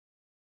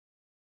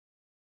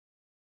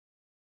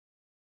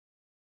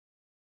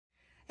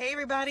Hey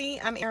everybody,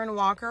 I'm Erin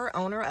Walker,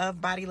 owner of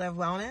Body Love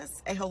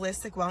Wellness, a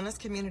holistic wellness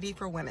community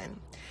for women.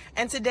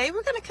 And today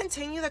we're going to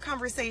continue the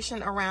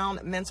conversation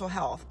around mental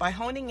health by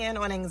honing in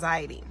on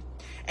anxiety.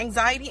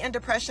 Anxiety and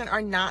depression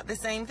are not the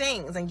same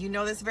things, and you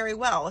know this very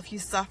well if you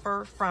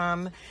suffer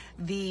from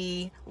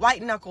the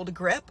white-knuckled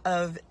grip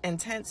of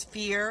intense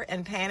fear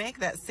and panic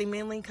that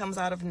seemingly comes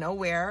out of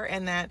nowhere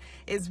and that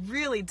is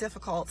really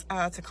difficult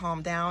to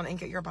calm down and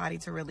get your body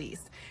to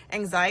release.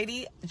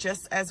 Anxiety,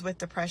 just as with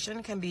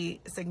depression, can be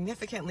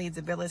significantly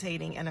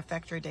debilitating and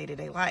affect your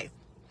day-to-day life.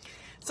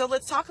 So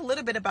let's talk a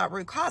little bit about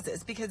root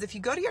causes, because if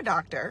you go to your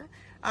doctor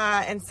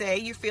and say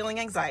you're feeling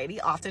anxiety,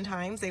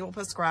 oftentimes they will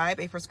prescribe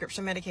a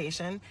prescription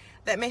medication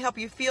that may help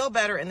you feel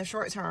better in the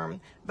short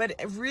term, but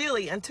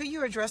really until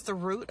you address the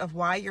root of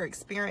why you're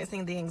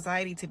experiencing the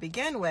anxiety to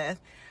begin with,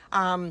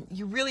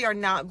 you really are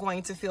not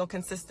going to feel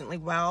consistently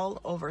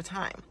well over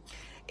time.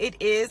 It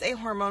is a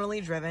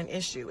hormonally driven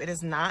issue. It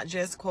is not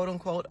just quote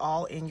unquote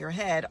all in your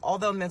head,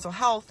 although mental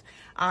health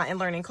and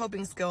learning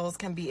coping skills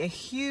can be a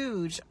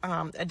huge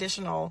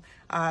additional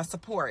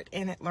support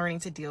in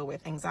learning to deal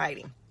with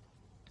anxiety.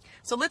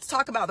 So let's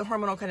talk about the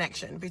hormonal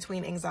connection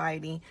between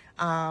anxiety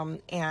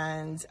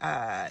and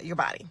your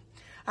body.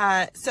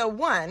 So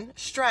one,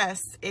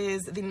 stress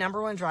is the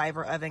number one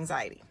driver of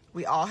anxiety.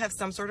 We all have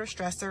some sort of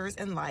stressors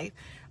in life,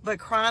 but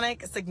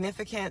chronic,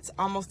 significant,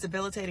 almost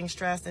debilitating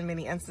stress in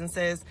many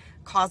instances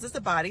causes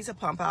the body to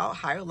pump out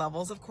higher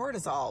levels of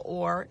cortisol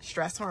or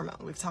stress hormone.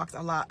 We've talked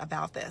a lot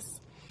about this.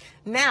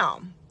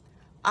 Now,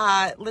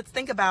 let's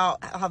think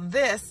about how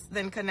this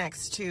then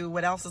connects to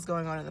what else is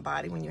going on in the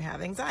body when you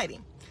have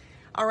anxiety.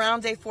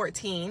 Around day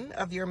 14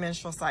 of your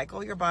menstrual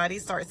cycle, your body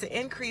starts to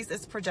increase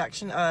its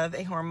production of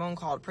a hormone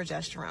called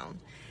progesterone.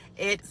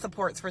 It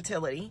supports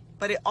fertility,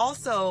 but it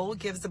also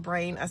gives the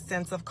brain a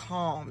sense of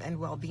calm and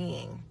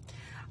well-being,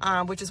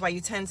 which is why you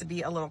tend to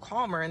be a little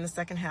calmer in the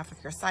second half of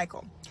your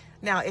cycle.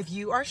 Now, if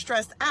you are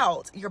stressed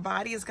out, your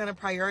body is going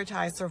to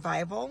prioritize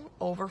survival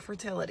over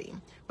fertility,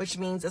 which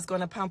means it's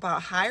going to pump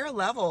out higher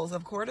levels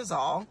of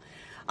cortisol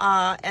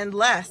and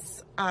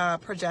less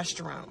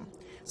progesterone.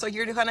 So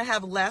you're going to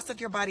have less of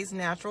your body's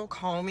natural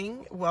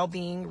calming,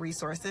 well-being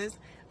resources,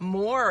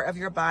 more of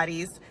your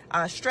body's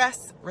stress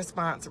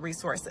response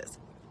resources.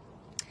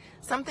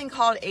 Something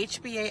called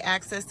HPA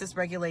axis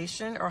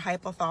dysregulation or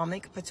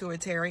hypothalamic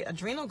pituitary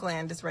adrenal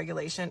gland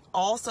dysregulation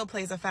also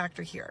plays a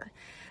factor here.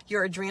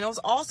 Your adrenals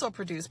also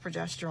produce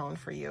progesterone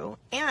for you,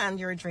 and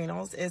your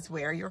adrenals is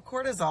where your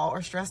cortisol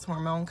or stress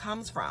hormone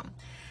comes from.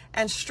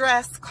 And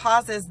stress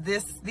causes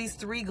these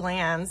three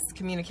glands'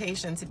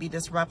 communication to be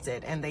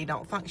disrupted, and they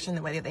don't function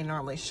the way that they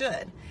normally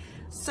should.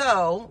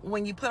 So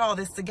when you put all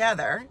this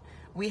together,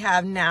 we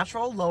have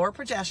natural lower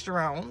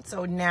progesterone,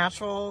 so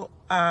natural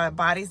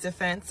body's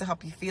defense to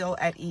help you feel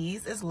at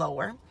ease is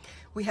lower.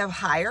 We have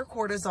higher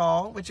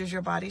cortisol, which is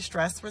your body's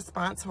stress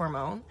response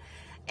hormone,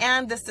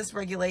 and this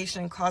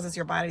dysregulation causes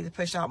your body to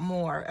push out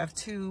more of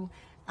two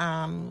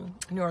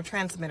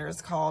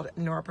neurotransmitters called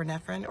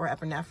norepinephrine or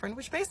epinephrine,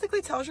 which basically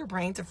tells your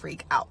brain to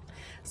freak out.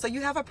 So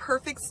you have a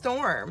perfect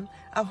storm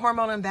of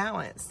hormone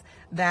imbalance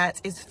that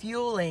is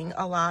fueling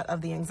a lot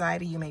of the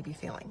anxiety you may be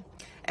feeling.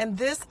 And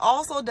this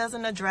also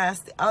doesn't address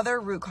the other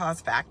root cause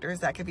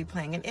factors that could be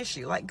playing an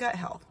issue, like gut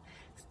health.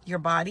 Your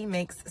body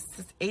makes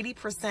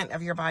 80%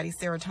 of your body's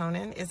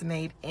serotonin is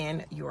made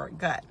in your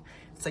gut.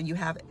 So you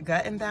have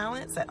gut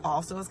imbalance that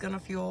also is going to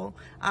fuel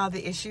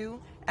the issue,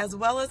 as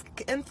well as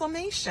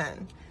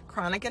inflammation.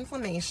 Chronic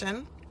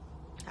inflammation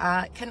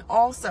can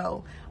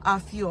also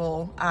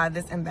fuel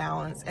this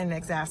imbalance and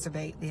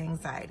exacerbate the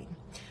anxiety.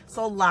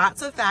 So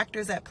lots of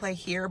factors at play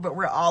here, but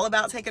we're all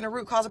about taking a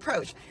root cause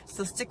approach.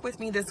 So stick with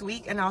me this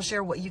week and I'll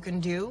share what you can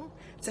do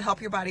to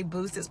help your body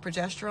boost its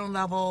progesterone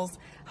levels,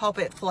 help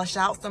it flush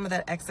out some of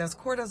that excess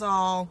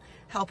cortisol,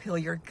 help heal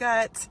your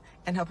gut,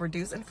 and help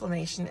reduce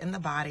inflammation in the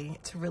body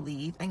to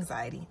relieve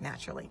anxiety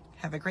naturally.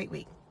 Have a great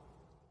week.